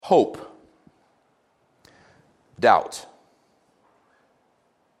Hope. Doubt.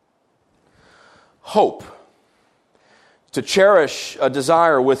 Hope. To cherish a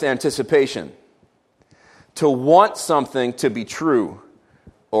desire with anticipation. To want something to be true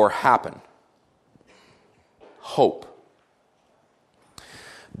or happen. Hope.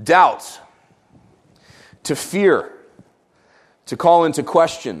 Doubt. To fear. To call into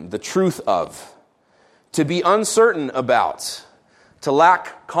question the truth of. To be uncertain about. To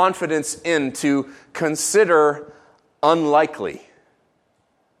lack confidence in. To consider unlikely.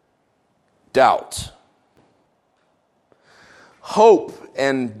 Doubt. Hope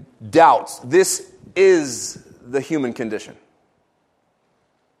and doubt. This is the human condition.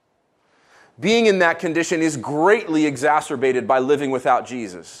 Being in that condition is greatly exacerbated by living without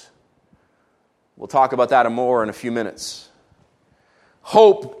Jesus. We'll talk about that more in a few minutes.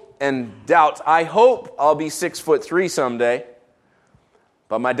 Hope and doubt. I hope I'll be 6'3" someday,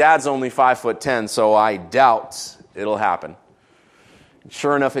 but my dad's only 5'10", so I doubt it'll happen. And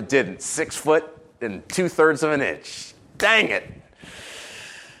sure enough, it didn't. 6 foot and 2/3 of an inch. Dang it.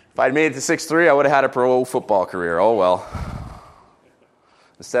 If I'd made it to 6'3", I would have had a pro football career. Oh well.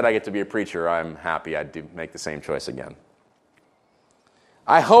 Instead, I get to be a preacher. I'm happy I'd make the same choice again.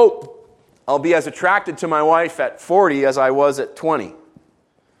 I hope I'll be as attracted to my wife at 40 as I was at 20.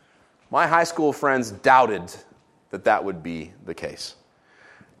 My high school friends doubted that would be the case.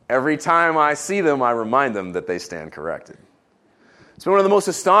 Every time I see them, I remind them that they stand corrected. It's been one of the most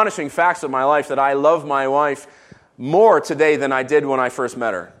astonishing facts of my life that I love my wife more today than I did when I first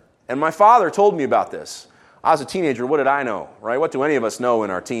met her. And my father told me about this. I was a teenager. What did I know, right? What do any of us know in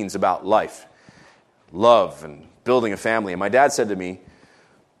our teens about life, love, and building a family? And my dad said to me,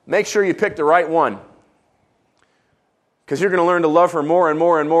 make sure you pick the right one, because you're going to learn to love her more and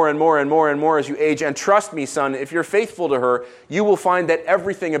more and more and more and more and more as you age. And trust me, son, if you're faithful to her, you will find that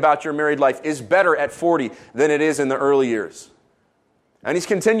everything about your married life is better at 40 than it is in the early years. And he's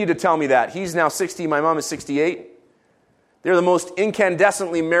continued to tell me that. He's now 60. My mom is 68. They're the most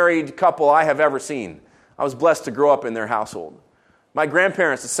incandescently married couple I have ever seen. I was blessed to grow up in their household. My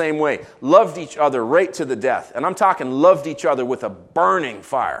grandparents, the same way, loved each other right to the death. And I'm talking loved each other with a burning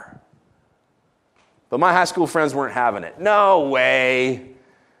fire. But my high school friends weren't having it. No way.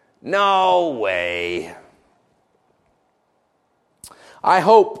 No way. I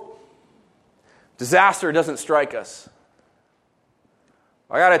hope disaster doesn't strike us.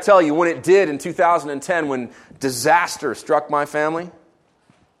 I got to tell you, when it did in 2010, when disaster struck my family,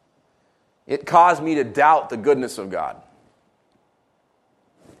 it caused me to doubt the goodness of God.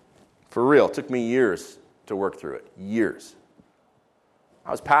 For real, it took me years to work through it. Years.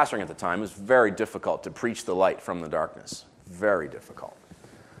 I was pastoring at the time. It was very difficult to preach the light from the darkness. Very difficult.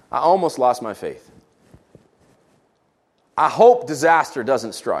 I almost lost my faith. I hope disaster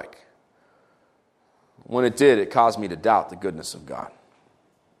doesn't strike. When it did, it caused me to doubt the goodness of God.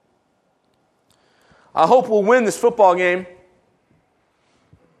 I hope we'll win this football game,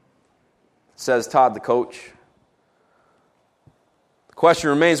 says Todd, the coach. The question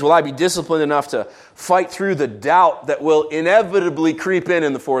remains, will I be disciplined enough to fight through the doubt that will inevitably creep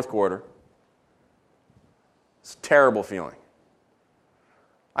in the fourth quarter? It's a terrible feeling.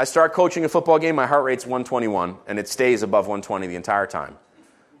 I start coaching a football game, my heart rate's 121, and it stays above 120 the entire time.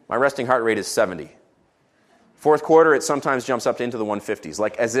 My resting heart rate is 70. Fourth quarter, it sometimes jumps up into the 150s,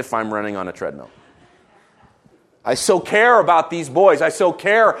 like as if I'm running on a treadmill. I so care about these boys. I so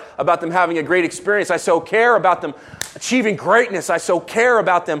care about them having a great experience. I so care about them achieving greatness. I so care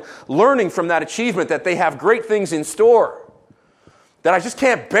about them learning from that achievement that they have great things in store. That I just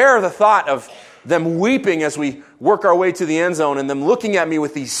can't bear the thought of them weeping as we work our way to the end zone and them looking at me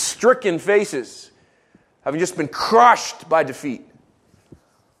with these stricken faces, having just been crushed by defeat.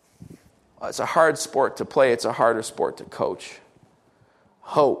 It's a hard sport to play. It's a harder sport to coach.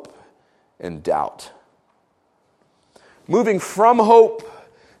 Hope and doubt. Moving from hope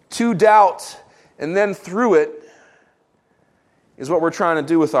to doubt and then through it is what we're trying to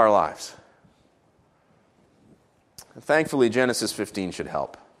do with our lives. And thankfully, Genesis 15 should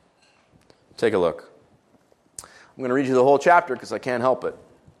help. Take a look. I'm going to read you the whole chapter because I can't help it.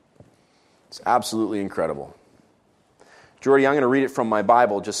 It's absolutely incredible. Jordy, I'm going to read it from my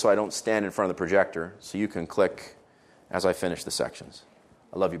Bible just so I don't stand in front of the projector, so you can click as I finish the sections.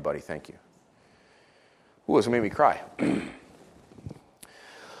 I love you, buddy. Thank you. Ooh, it's going to make me cry.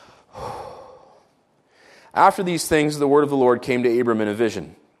 After these things, the word of the Lord came to Abram in a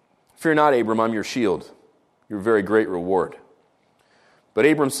vision. Fear not, Abram, I'm your shield, your very great reward. But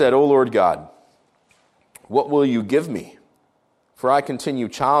Abram said, O Lord God, what will you give me? For I continue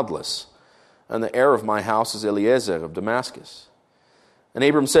childless, and the heir of my house is Eliezer of Damascus. And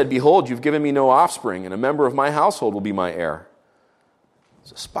Abram said, behold, you've given me no offspring, and a member of my household will be my heir.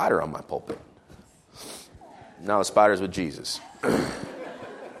 There's a spider on my pulpit. Now the spider's with Jesus.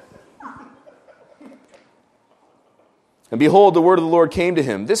 And behold, the word of the Lord came to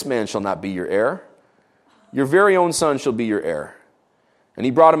him, this man shall not be your heir. Your very own son shall be your heir. And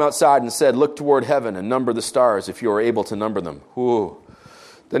he brought him outside and said, look toward heaven and number the stars, if you are able to number them. Ooh.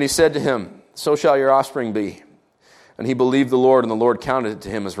 Then he said to him, so shall your offspring be. And he believed the Lord, and the Lord counted it to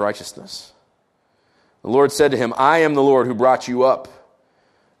him as righteousness. The Lord said to him, I am the Lord who brought you up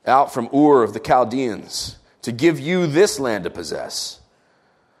out from Ur of the Chaldeans to give you this land to possess.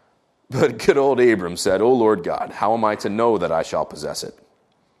 But good old Abram said, O Lord God, how am I to know that I shall possess it?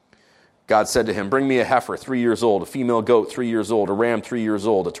 God said to him, bring me a heifer 3 years old, a female goat 3 years old, a ram 3 years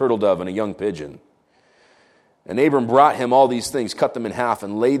old, a turtle dove, and a young pigeon. And Abram brought him all these things, cut them in half,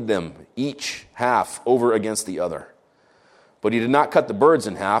 and laid them each half over against the other. But he did not cut the birds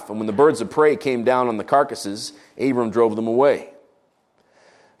in half, and when the birds of prey came down on the carcasses, Abram drove them away.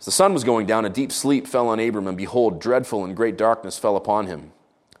 As the sun was going down, a deep sleep fell on Abram, and behold, dreadful and great darkness fell upon him.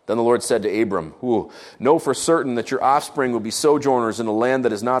 Then the Lord said to Abram, know for certain that your offspring will be sojourners in a land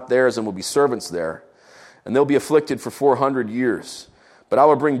that is not theirs, and will be servants there. And they'll be afflicted for 400 years. But I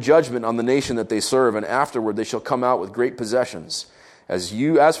will bring judgment on the nation that they serve, and afterward they shall come out with great possessions. As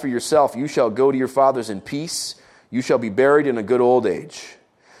for yourself, you shall go to your fathers in peace. You shall be buried in a good old age.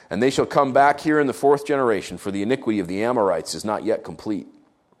 And they shall come back here in the 4th generation, for the iniquity of the Amorites is not yet complete.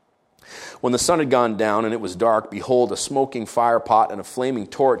 When the sun had gone down and it was dark, behold, a smoking firepot and a flaming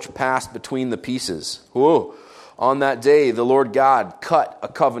torch passed between the pieces. On that day the Lord God cut a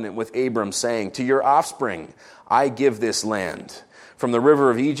covenant with Abram, saying, to your offspring I give this land, from the river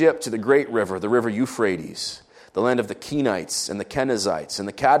of Egypt to the great river, the river Euphrates, the land of the Kenites and the Kenizzites and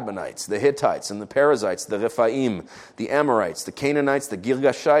the Cadmonites, the Hittites and the Perizzites, the Rephaim, the Amorites, the Canaanites, the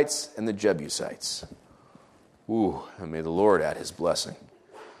Girgashites, and the Jebusites. And may the Lord add his blessing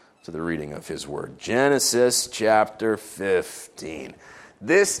to the reading of his word. Genesis chapter 15.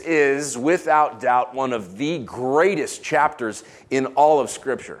 This is, without doubt, one of the greatest chapters in all of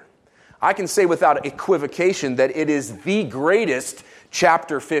Scripture. I can say without equivocation that it is the greatest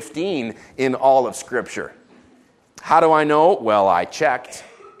chapter 15 in all of Scripture. How do I know? Well, I checked.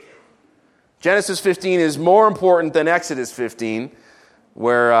 Genesis 15 is more important than Exodus 15,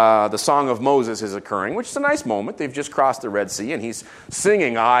 where the Song of Moses is occurring, which is a nice moment. They've just crossed the Red Sea, and he's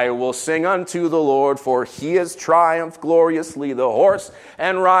singing, I will sing unto the Lord, for he has triumphed gloriously, the horse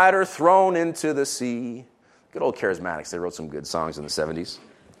and rider thrown into the sea. Good old Charismatics. They wrote some good songs in the 70s.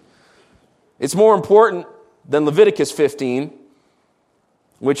 It's more important than Leviticus 15,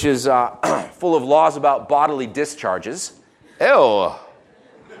 which is full of laws about bodily discharges. Ew.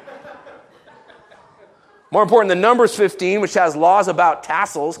 More important than Numbers 15, which has laws about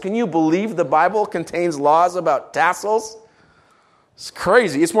tassels. Can you believe the Bible contains laws about tassels? It's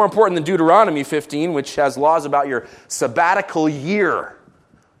crazy. It's more important than Deuteronomy 15, which has laws about your sabbatical year.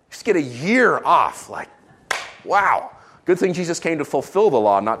 Just get a year off. Like, wow. Good thing Jesus came to fulfill the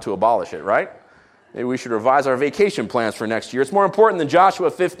law, not to abolish it, right? Maybe we should revise our vacation plans for next year. It's more important than Joshua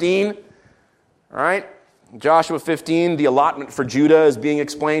 15, all right? Joshua 15, the allotment for Judah is being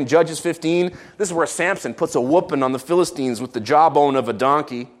explained. Judges 15, this is where Samson puts a whooping on the Philistines with the jawbone of a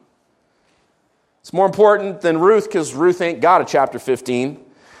donkey. It's more important than Ruth because Ruth ain't got a chapter 15.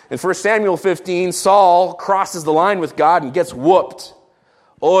 In 1 Samuel 15, Saul crosses the line with God and gets whooped.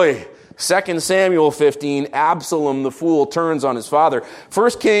 2 Samuel 15, Absalom the fool turns on his father.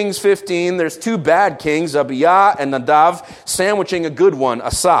 1 Kings 15, there's two bad kings, Abiah and Nadav, sandwiching a good one,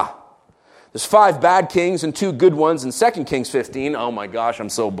 Asa. There's 5 bad kings and 2 good ones in 2 Kings 15. Oh my gosh, I'm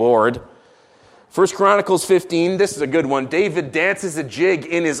so bored. 1 Chronicles 15, this is a good one. David dances a jig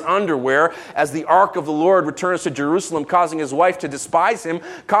in his underwear as the ark of the Lord returns to Jerusalem, causing his wife to despise him,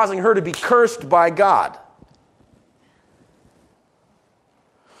 causing her to be cursed by God.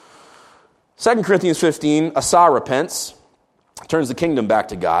 2 Corinthians 15, Asa repents, turns the kingdom back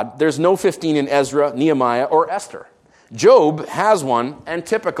to God. There's no 15 in Ezra, Nehemiah, or Esther. Job has one, and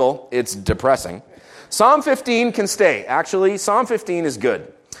typical, it's depressing. Psalm 15 can stay. Actually, Psalm 15 is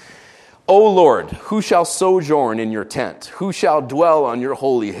good. O Lord, who shall sojourn in your tent? Who shall dwell on your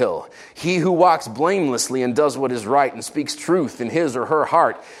holy hill? He who walks blamelessly and does what is right and speaks truth in his or her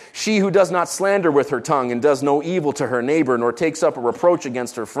heart. She who does not slander with her tongue and does no evil to her neighbor, nor takes up a reproach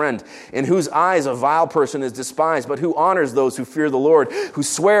against her friend, in whose eyes a vile person is despised, but who honors those who fear the Lord, who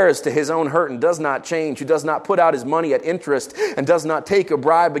swears to his own hurt and does not change, who does not put out his money at interest and does not take a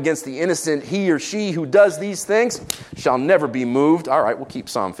bribe against the innocent, he or she who does these things shall never be moved. All right, we'll keep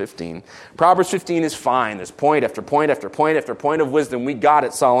Psalm 15. Proverbs 15 is fine. There's point after point after point after point of wisdom. We got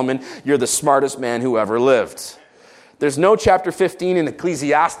it, Solomon. You're the smartest man who ever lived. There's no chapter 15 in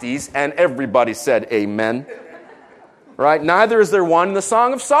Ecclesiastes, and everybody said amen. Right? Neither is there one in the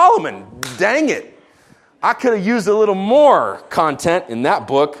Song of Solomon. Dang it. I could have used a little more content in that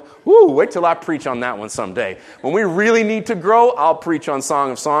book. Woo, wait till I preach on that one someday. When we really need to grow, I'll preach on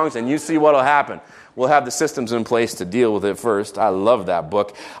Song of Songs, and you see what will happen. We'll have the systems in place to deal with it first. I love that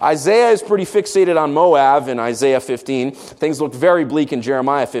book. Isaiah is pretty fixated on Moab in Isaiah 15. Things look very bleak in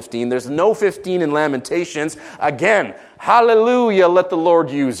Jeremiah 15. There's no 15 in Lamentations. Again, hallelujah, let the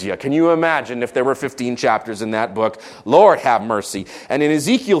Lord use you. Can you imagine if there were 15 chapters in that book? Lord, have mercy. And in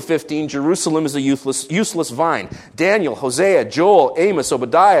Ezekiel 15, Jerusalem is a useless vine. Daniel, Hosea, Joel, Amos,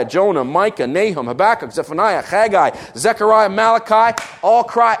 Obadiah, Jonah, Micah, Nahum, Habakkuk, Zephaniah, Haggai, Zechariah, Malachi, all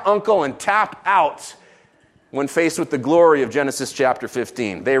cry uncle and tap out when faced with the glory of Genesis chapter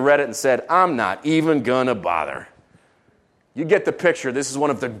 15. They read it and said, I'm not even going to bother. You get the picture. This is one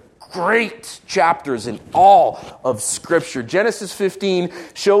of the great chapters in all of Scripture. Genesis 15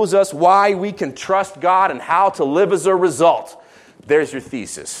 shows us why we can trust God and how to live as a result. There's your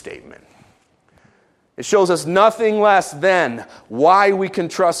thesis statement. It shows us nothing less than why we can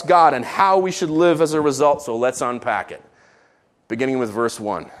trust God and how we should live as a result. So let's unpack it. Beginning with verse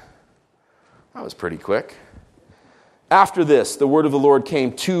 1. That was pretty quick. After this, the word of the Lord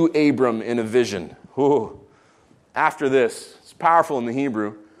came to Abram in a vision. Ooh. After this. It's powerful in the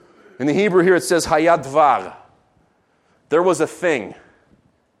Hebrew. In the Hebrew here it says, Hayad Dvar. There was a thing.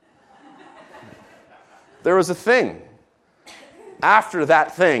 There was a thing. After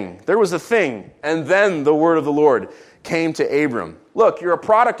that thing, there was a thing. And then the word of the Lord came to Abram. Look, you're a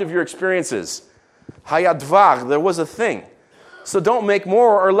product of your experiences. Hayad Dvar. There was a thing. So don't make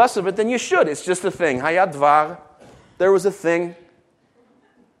more or less of it than you should. It's just a thing. Hayad Dvar. There was a thing.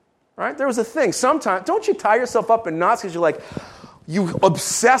 Right? There was a thing. Sometimes, don't you tie yourself up in knots because you're like, you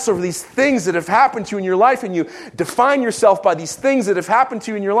obsess over these things that have happened to you in your life and you define yourself by these things that have happened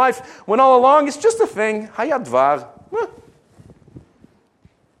to you in your life when all along it's just a thing. Hayad Dvar.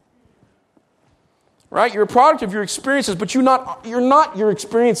 Right? You're a product of your experiences, but you're not your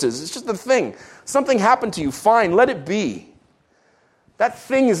experiences. It's just a thing. Something happened to you. Fine, let it be. That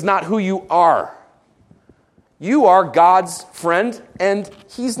thing is not who you are. You are God's friend, and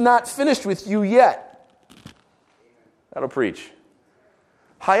He's not finished with you yet. That'll preach.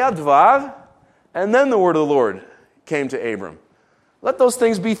 Hayad Dvar, and then the word of the Lord came to Abram. Let those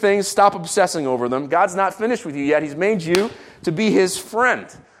things be things. Stop obsessing over them. God's not finished with you yet. He's made you to be His friend,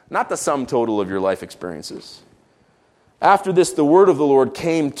 not the sum total of your life experiences. After this, the word of the Lord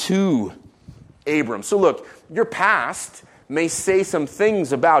came to Abram. So look, your past may say some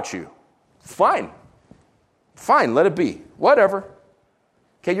things about you. Fine. Fine, let it be. Whatever.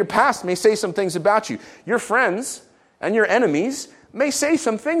 Okay, your past may say some things about you. Your friends and your enemies may say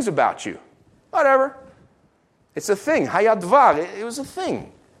some things about you. Whatever. It's a thing. Hayad Dvar. It was a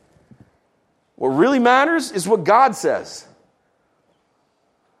thing. What really matters is what God says.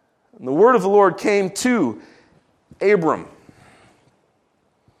 And the word of the Lord came to Abram.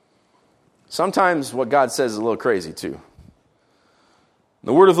 Sometimes what God says is a little crazy too.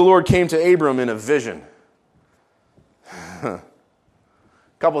 The word of the Lord came to Abram in a vision. A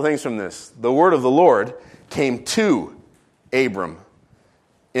couple things from this. The word of the Lord came to Abram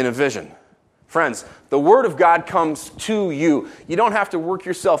in a vision. Friends, the word of God comes to you. You don't have to work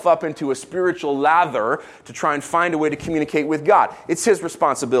yourself up into a spiritual lather to try and find a way to communicate with God. It's His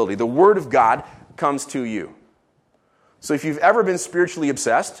responsibility. The word of God comes to you. So if you've ever been spiritually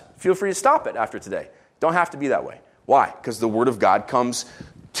obsessed, feel free to stop it after today. Don't have to be that way. Why? Because the word of God comes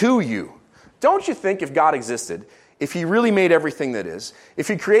to you. Don't you think if God existed, if He really made everything that is, if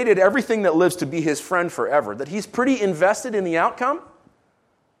He created everything that lives to be His friend forever, that He's pretty invested in the outcome?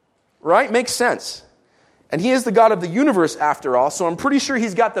 Right? Makes sense. And He is the God of the universe after all, so I'm pretty sure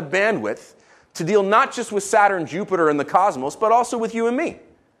He's got the bandwidth to deal not just with Saturn, Jupiter, and the cosmos, but also with you and me.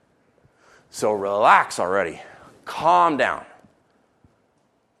 So relax already. Calm down.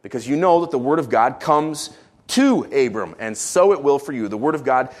 Because you know that the Word of God comes to Abram, and so it will for you. The Word of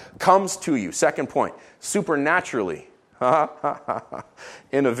God comes to you. Second point, supernaturally,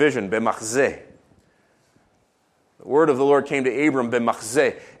 in a vision, b'machzeh. The word of the Lord came to Abram,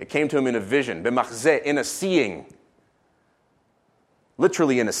 b'machzeh. It came to him in a vision, b'machzeh, in a seeing.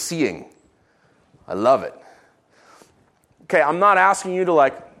 literally in a seeing. I love it. Okay, I'm not asking you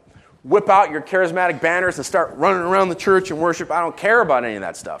to whip out your charismatic banners and start running around the church and worship. I don't care about any of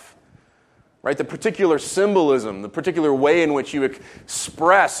that stuff. Right? The particular symbolism, the particular way in which you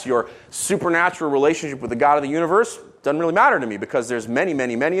express your supernatural relationship with the God of the universe doesn't really matter to me, because there's many,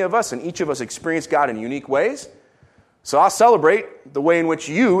 many, many of us, and each of us experience God in unique ways. So I'll celebrate the way in which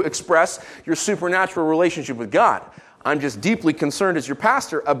you express your supernatural relationship with God. I'm just deeply concerned as your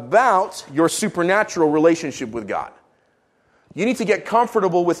pastor about your supernatural relationship with God. You need to get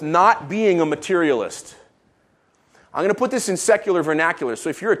comfortable with not being a materialist. I'm going to put this in secular vernacular, so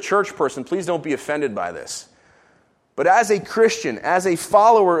if you're a church person, please don't be offended by this. But as a Christian, as a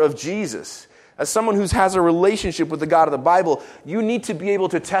follower of Jesus, as someone who has a relationship with the God of the Bible, you need to be able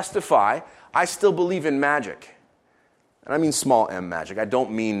to testify, I still believe in magic. And I mean small m magic. I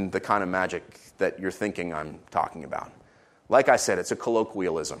don't mean the kind of magic that you're thinking I'm talking about. Like I said, it's a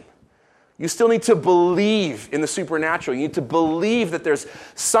colloquialism. You still need to believe in the supernatural. You need to believe that there's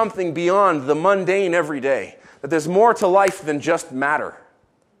something beyond the mundane every day. That there's more to life than just matter.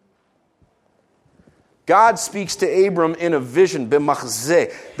 God speaks to Abram in a vision,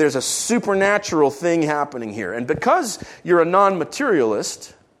 b'machzeh. There's a supernatural thing happening here. And because you're a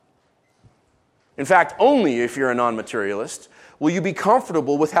non-materialist, in fact, only if you're a non-materialist, will you be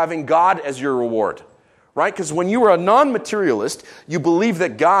comfortable with having God as your reward. Right? Because when you are a non-materialist, you believe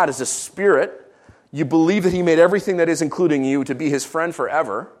that God is a spirit. You believe that He made everything that is, including you, to be His friend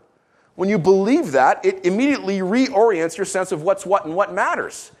forever. When you believe that, it immediately reorients your sense of what's what and what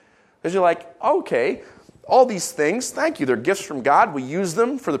matters. Because you're like, okay, all these things, thank you, they're gifts from God. We use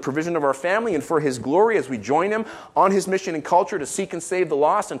them for the provision of our family and for His glory as we join Him on His mission and culture to seek and save the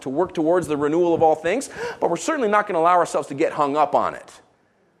lost and to work towards the renewal of all things. But we're certainly not going to allow ourselves to get hung up on it.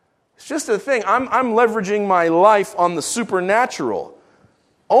 It's just a thing. I'm leveraging my life on the supernatural.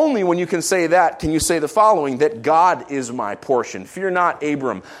 Only when you can say that can you say the following, that God is my portion. Fear not,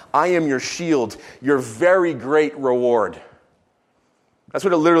 Abram. I am your shield, your very great reward. That's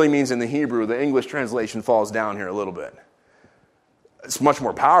what it literally means in the Hebrew. The English translation falls down here a little bit. It's much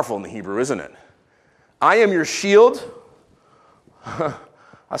more powerful in the Hebrew, isn't it? I am your shield.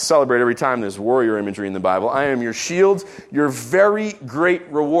 I celebrate every time there's warrior imagery in the Bible. I am your shield, your very great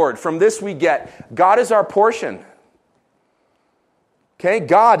reward. From this we get, God is our portion. Okay,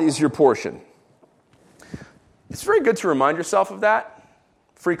 God is your portion. It's very good to remind yourself of that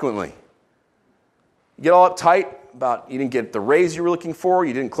frequently. You get all uptight about you didn't get the raise you were looking for,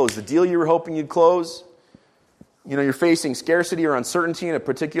 you didn't close the deal you were hoping you'd close. You know, you're facing scarcity or uncertainty in a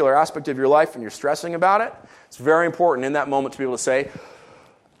particular aspect of your life and you're stressing about it. It's very important in that moment to be able to say,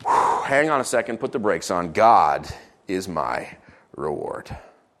 hang on a second, put the brakes on. God is my reward.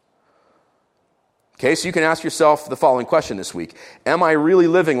 Okay, so you can ask yourself the following question this week. Am I really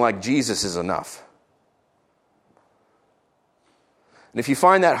living like Jesus is enough? And if you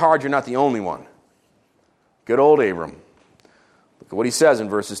find that hard, you're not the only one. Good old Abram. Look at what he says in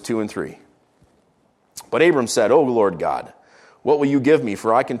verses 2 and 3. But Abram said, O Lord God, what will you give me?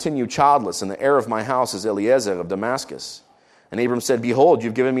 For I continue childless, and the heir of my house is Eliezer of Damascus. And Abram said, Behold,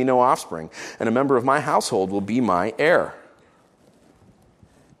 you've given me no offspring, and a member of my household will be my heir.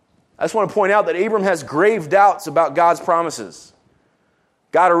 I just want to point out that Abram has grave doubts about God's promises.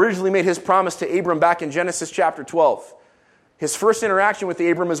 God originally made His promise to Abram back in Genesis chapter 12. His first interaction with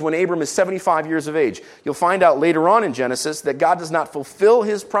Abram is when Abram is 75 years of age. You'll find out later on in Genesis that God does not fulfill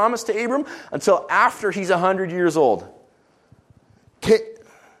His promise to Abram until after he's 100 years old.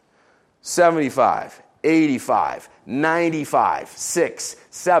 75, 85, 95, 6,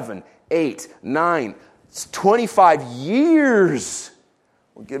 7, 8, 9, it's 25 years.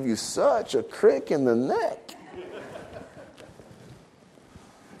 Will give you such a crick in the neck.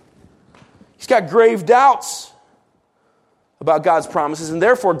 He's got grave doubts about God's promises and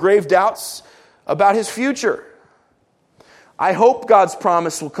therefore grave doubts about his future. I hope God's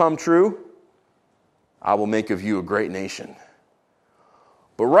promise will come true. I will make of you a great nation.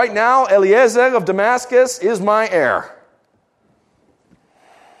 But right now, Eliezer of Damascus is my heir.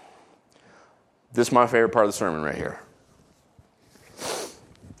 This is my favorite part of the sermon right here.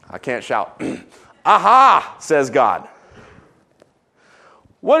 I can't shout. Aha, says God.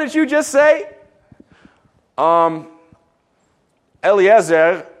 What did you just say?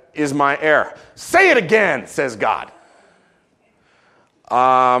 Eliezer is my heir. Say it again, says God.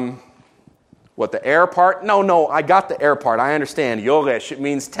 What, the heir part? No, I got the heir part. I understand. Yoresh, it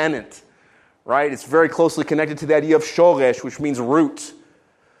means tenant, right? It's very closely connected to the idea of shoresh, which means root.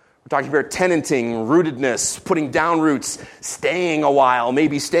 We're talking about tenanting, rootedness, putting down roots, staying a while,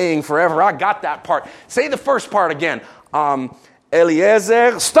 maybe staying forever. I got that part. Say the first part again.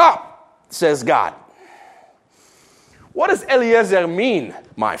 Eliezer, stop, says God. What does Eliezer mean,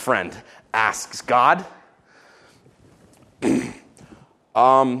 my friend? Asks God.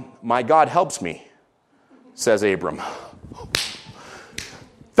 My God helps me, says Abram.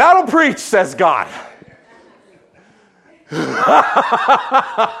 That'll preach, says God.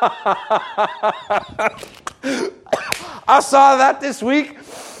 I saw that this week.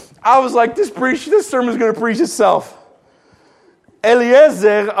 I was like, this sermon's going to preach itself.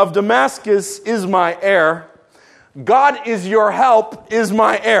 Eliezer of Damascus is my heir. God is your help, is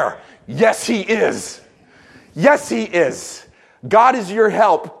my heir. Yes, he is. Yes, he is. God is your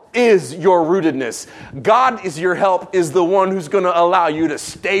help, is your rootedness. God is your help, is the one who's going to allow you to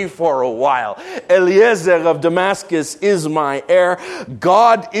stay for a while. Eliezer of Damascus is my heir.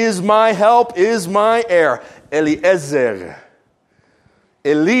 God is my help, is my heir. Eliezer.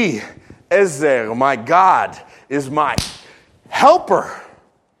 Eliezer, my God, is my helper.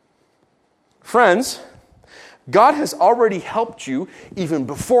 Friends, God has already helped you even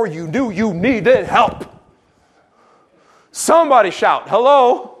before you knew you needed help. Somebody shout,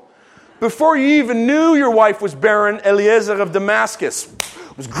 hello. Before you even knew your wife was barren, Eliezer of Damascus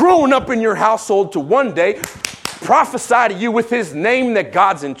was growing up in your household to one day prophesy to you with his name that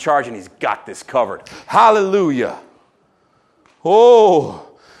God's in charge and he's got this covered. Hallelujah.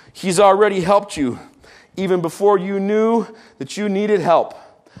 Oh, he's already helped you even before you knew that you needed help.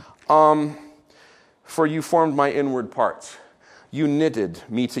 For you formed my inward parts. You knitted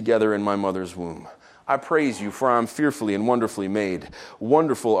me together in my mother's womb. I praise you, for I am fearfully and wonderfully made.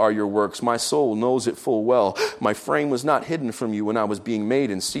 Wonderful are your works. My soul knows it full well. My frame was not hidden from you when I was being made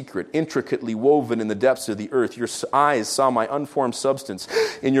in secret, intricately woven in the depths of the earth. Your eyes saw my unformed substance.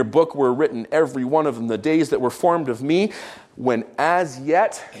 In your book were written, every one of them, the days that were formed of me, when as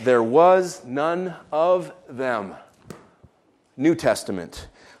yet there was none of them. New Testament.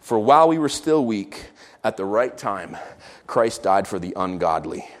 For while we were still weak, at the right time, Christ died for the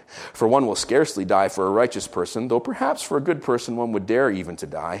ungodly. For one will scarcely die for a righteous person, though perhaps for a good person one would dare even to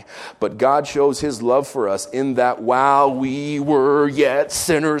die. But God shows his love for us in that while we were yet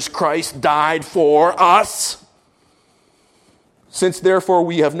sinners, Christ died for us. Since therefore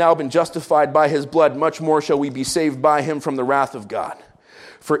we have now been justified by his blood, much more shall we be saved by him from the wrath of God.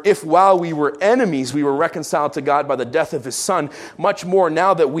 For if while we were enemies, we were reconciled to God by the death of his Son, much more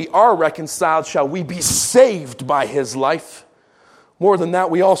now that we are reconciled, shall we be saved by his life. More than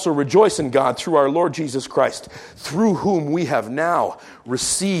that, we also rejoice in God through our Lord Jesus Christ, through whom we have now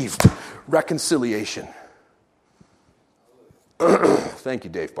received reconciliation. Thank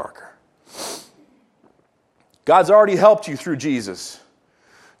you, Dave Barker. God's already helped you through Jesus.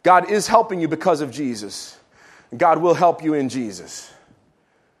 God is helping you because of Jesus. God will help you in Jesus.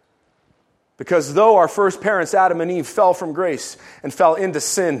 Because though our first parents, Adam and Eve, fell from grace and fell into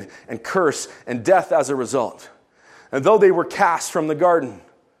sin and curse and death as a result, and though they were cast from the garden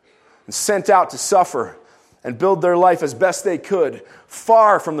and sent out to suffer and build their life as best they could,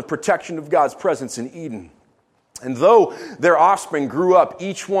 far from the protection of God's presence in Eden, and though their offspring grew up,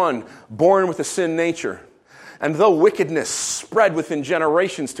 each one born with a sin nature, and though wickedness spread within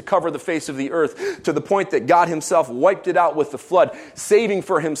generations to cover the face of the earth, to the point that God himself wiped it out with the flood, saving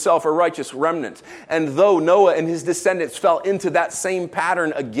for himself a righteous remnant, and though Noah and his descendants fell into that same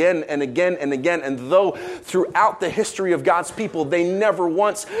pattern again and again and again, and though throughout the history of God's people they never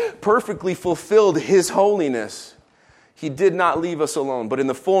once perfectly fulfilled his holiness, he did not leave us alone, but in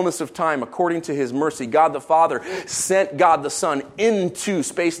the fullness of time, according to his mercy, God the Father sent God the Son into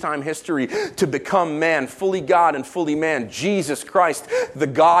space-time history to become man, fully God and fully man, Jesus Christ, the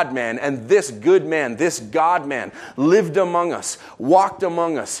God-man. And this good man, this God-man, lived among us, walked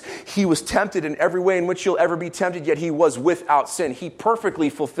among us. He was tempted in every way in which you'll ever be tempted, yet he was without sin. He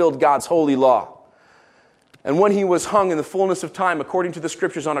perfectly fulfilled God's holy law. And when he was hung in the fullness of time, according to the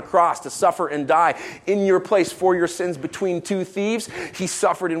scriptures, on a cross to suffer and die in your place for your sins between two thieves, he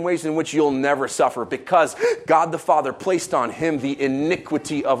suffered in ways in which you'll never suffer, because God the Father placed on him the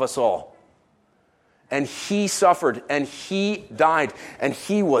iniquity of us all. And he suffered and he died and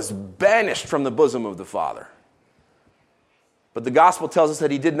he was banished from the bosom of the Father. But the gospel tells us that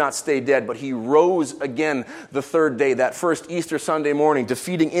he did not stay dead, but he rose again the third day, that first Easter Sunday morning,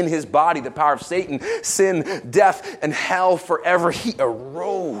 defeating in his body the power of Satan, sin, death, and hell forever. He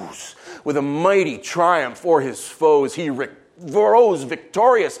arose with a mighty triumph o'er his foes. He rose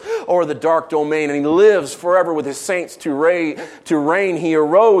victorious over the dark domain, and he lives forever with his saints to reign. He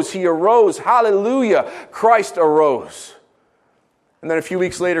arose. Hallelujah. Christ arose. And then a few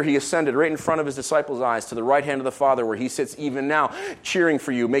weeks later, he ascended right in front of his disciples' eyes to the right hand of the Father, where he sits even now, cheering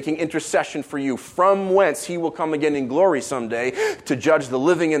for you, making intercession for you, from whence he will come again in glory someday to judge the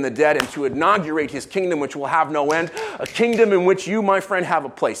living and the dead and to inaugurate his kingdom, which will have no end, a kingdom in which you, my friend, have a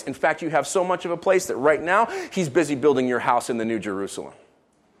place. In fact, you have so much of a place that right now, he's busy building your house in the New Jerusalem.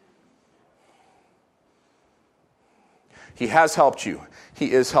 He has helped you.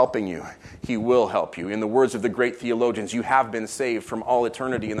 He is helping you. He will help you. In the words of the great theologians, you have been saved from all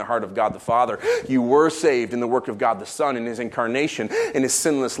eternity in the heart of God the Father. You were saved in the work of God the Son, in his incarnation, in his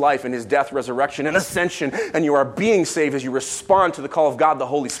sinless life, in his death, resurrection, and ascension. And you are being saved as you respond to the call of God the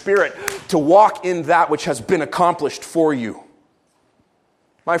Holy Spirit to walk in that which has been accomplished for you.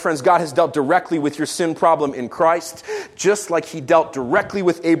 My friends, God has dealt directly with your sin problem in Christ, just like he dealt directly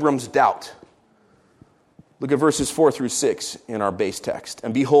with Abram's doubt. Look at verses 4 through 6 in our base text.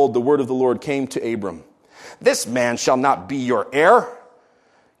 And behold, the word of the Lord came to Abram. This man shall not be your heir.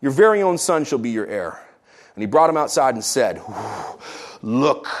 Your very own son shall be your heir. And he brought him outside and said,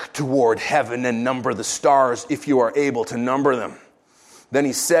 look toward heaven and number the stars if you are able to number them. Then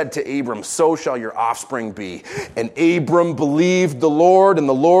he said to Abram, so shall your offspring be. And Abram believed the Lord, and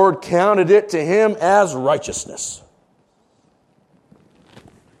the Lord counted it to him as righteousness.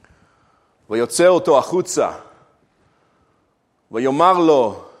 ויוצא אותו החוצה, ויאמר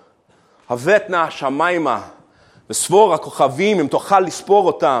לו, הבט נא השמיימה, וספור הכוכבים אם תוכל לספור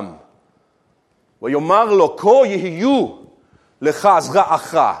אותם. ויאמר לו, כה יהיו לך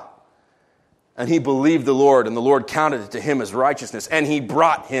זרעך. And he believed the Lord, and the Lord counted it to him as righteousness. And he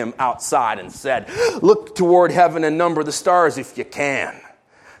brought him outside and said, look toward heaven and number the stars if you can.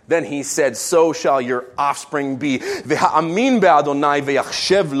 Then he said, so shall your offspring be. V'ha'amin be'Adonai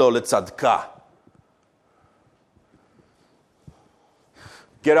ve'yachshev lo letzadka.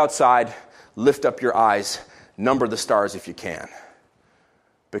 Get outside, lift up your eyes, number the stars if you can.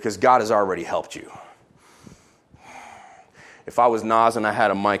 Because God has already helped you. If I was Nas and I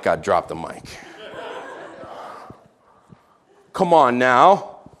had a mic, I'd drop the mic. Come on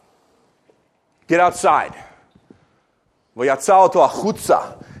now. Get outside. V'yatzah oto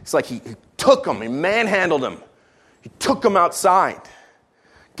achutza. It's like he took him, he manhandled him. He took him outside.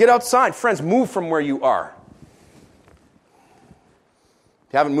 Get outside. Friends, move from where you are.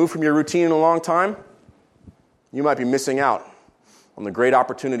 If you haven't moved from your routine in a long time, you might be missing out on the great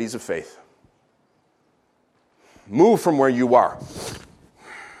opportunities of faith. Move from where you are.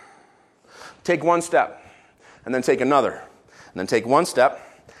 Take one step, and then take another. And then take one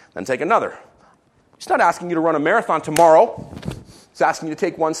step, then take another. He's not asking you to run a marathon tomorrow. He's asking you to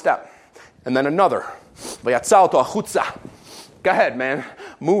take one step, and then another. Go ahead, man.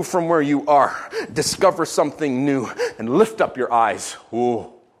 Move from where you are. Discover something new, and lift up your eyes.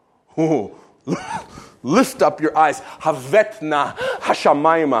 Ooh. Lift up your eyes. Havetna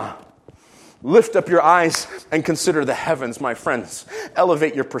hashamayma. Lift up your eyes and consider the heavens, my friends.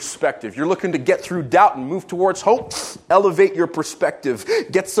 Elevate your perspective. You're looking to get through doubt and move towards hope? Elevate your perspective.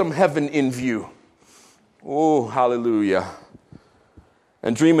 Get some heaven in view. Oh, hallelujah.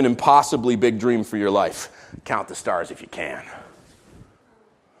 And dream an impossibly big dream for your life. Count the stars if you can.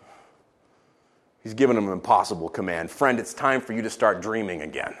 He's given them an impossible command. Friend, it's time for you to start dreaming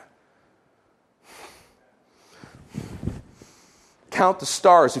again. Count the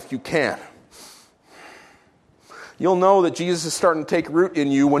stars if you can. You'll know that Jesus is starting to take root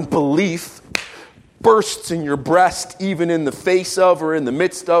in you when belief bursts in your breast, even in the face of or in the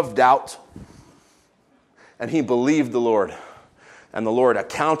midst of doubt. And he believed the Lord, and the Lord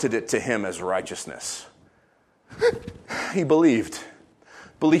accounted it to him as righteousness. He believed.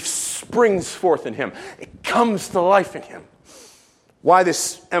 Belief springs forth in him. It comes to life in him. Why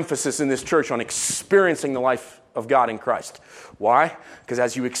this emphasis in this church on experiencing the life of God in Christ? Why? Because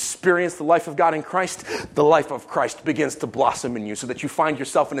as you experience the life of God in Christ, the life of Christ begins to blossom in you so that you find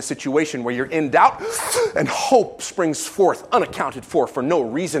yourself in a situation where you're in doubt and hope springs forth unaccounted for no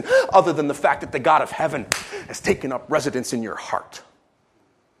reason other than the fact that the God of heaven has taken up residence in your heart.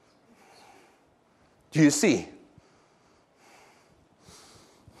 Do you see?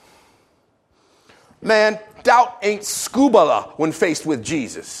 Man, doubt ain't scubala when faced with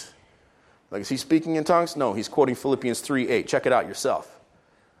Jesus. Like, is he speaking in tongues? No, he's quoting Philippians 3:8. Check it out yourself.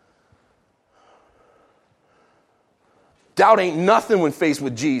 Doubt ain't nothing when faced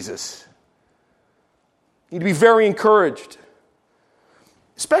with Jesus. You need to be very encouraged.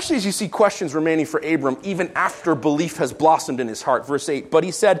 Especially as you see questions remaining for Abram, even after belief has blossomed in his heart. Verse 8, but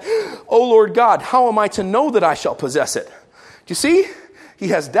he said, O Lord God, how am I to know that I shall possess it? Do you see? he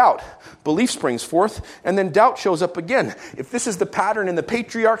has doubt. Belief springs forth, and then doubt shows up again. If this is the pattern in the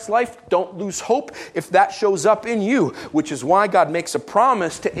patriarch's life, don't lose hope if that shows up in you, which is why God makes a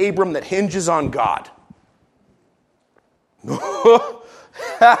promise to Abram that hinges on God.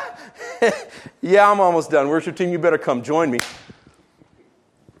 Yeah, I'm almost done. Worship team, you better come join me.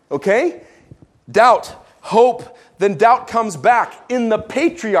 Okay? Doubt, hope, then doubt comes back in the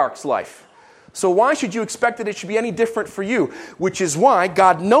patriarch's life. So why should you expect that it should be any different for you? Which is why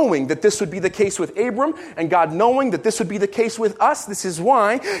God, knowing that this would be the case with Abram, and God knowing that this would be the case with us, this is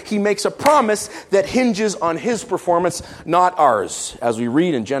why he makes a promise that hinges on his performance, not ours, as we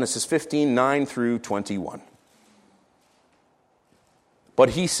read in Genesis 15, 9 through 21.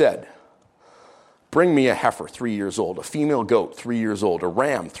 But he said, bring me a heifer 3 years old, a female goat 3 years old, a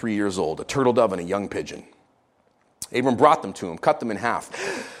ram 3 years old, a turtle dove, and a young pigeon. Abram brought them to him, cut them in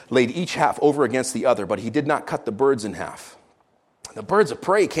half, laid each half over against the other, but he did not cut the birds in half. The birds of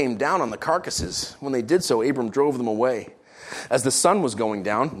prey came down on the carcasses. When they did so, Abram drove them away. As the sun was going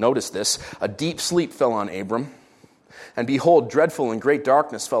down, notice this, a deep sleep fell on Abram, and behold, dreadful and great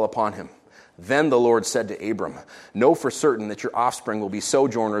darkness fell upon him. Then the Lord said to Abram, know for certain that your offspring will be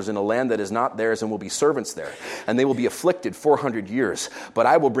sojourners in a land that is not theirs and will be servants there. And they will be afflicted 400 years. But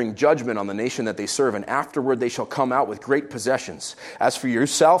I will bring judgment on the nation that they serve, and afterward they shall come out with great possessions. As for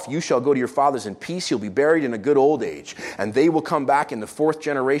yourself, you shall go to your fathers in peace. You'll be buried in a good old age. And they will come back in the fourth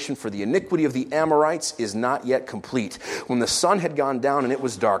generation, for the iniquity of the Amorites is not yet complete. When the sun had gone down and it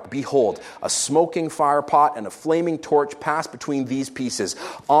was dark, behold, a smoking fire pot and a flaming torch passed between these pieces.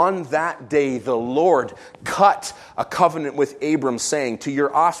 On that day, the Lord cut a covenant with Abram, saying, to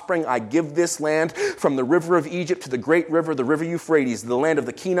your offspring I give this land, from the river of Egypt to the great river, the river Euphrates, the land of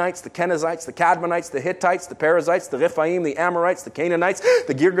the Kenites, the Kenizzites, the Cadmonites, the Hittites, the Perizzites, the Rephaim, the Amorites, the Canaanites,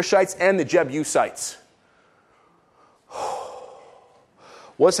 the Girgashites, and the Jebusites.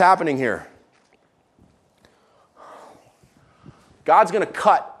 What's happening here? God's going to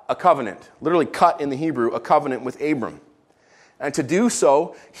cut a covenant, literally cut in the Hebrew, a covenant with Abram. And to do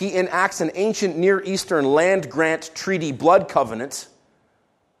so, he enacts an ancient Near Eastern land grant treaty blood covenant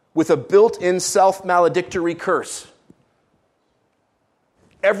with a built-in self-maledictory curse.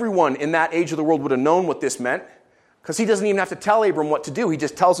 Everyone in that age of the world would have known what this meant, because he doesn't even have to tell Abram what to do. He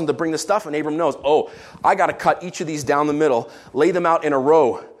just tells him to bring the stuff, and Abram knows, oh, I got to cut each of these down the middle, lay them out in a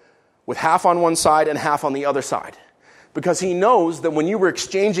row with half on one side and half on the other side. Because he knows that when you were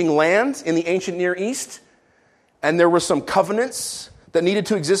exchanging land in the ancient Near East, and there were some covenants that needed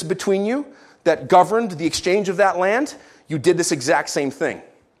to exist between you that governed the exchange of that land, you did this exact same thing.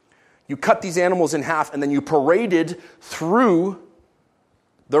 You cut these animals in half, and then you paraded through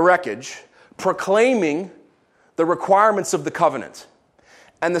the wreckage, proclaiming the requirements of the covenant.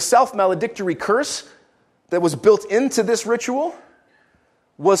 And the self-maledictory curse that was built into this ritual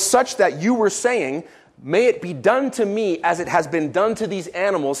was such that you were saying, may it be done to me as it has been done to these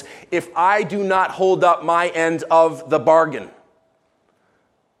animals if I do not hold up my end of the bargain.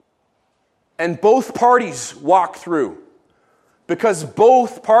 And both parties walk through, because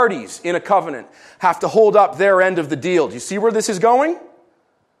both parties in a covenant have to hold up their end of the deal. Do you see where this is going?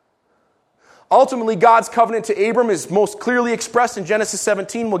 Ultimately, God's covenant to Abram is most clearly expressed in Genesis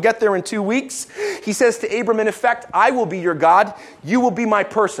 17. We'll get there in 2 weeks. He says to Abram, in effect, I will be your God, you will be my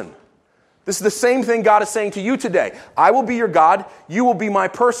person. This is the same thing God is saying to you today. I will be your God, you will be my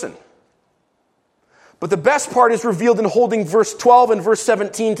person. But the best part is revealed in holding verse 12 and verse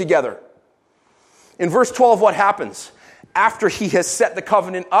 17 together. In verse 12, what happens? After he has set the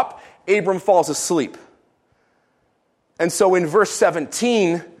covenant up, Abram falls asleep. And so in verse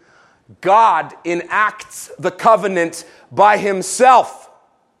 17, God enacts the covenant by himself.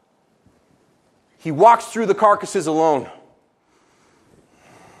 He walks through the carcasses alone.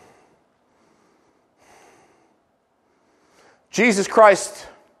 Jesus Christ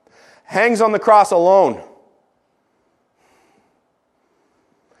hangs on the cross alone.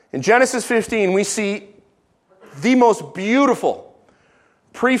 In Genesis 15, we see the most beautiful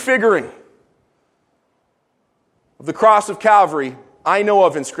prefiguring of the cross of Calvary I know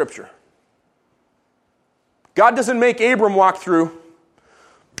of in Scripture. God doesn't make Abram walk through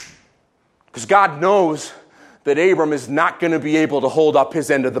because God knows that Abram is not going to be able to hold up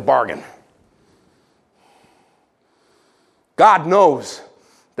his end of the bargain. God knows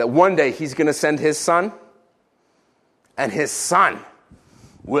that one day he's going to send his son, and his son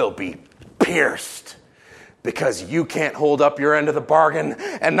will be pierced because you can't hold up your end of the bargain,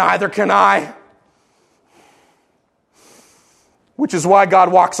 and neither can I. Which is why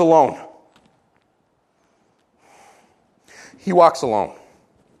God walks alone. He walks alone.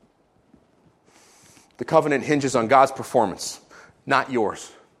 The covenant hinges on God's performance, not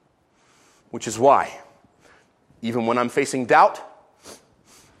yours. Which is why, even when I'm facing doubt,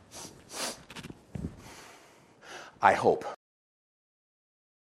 I hope.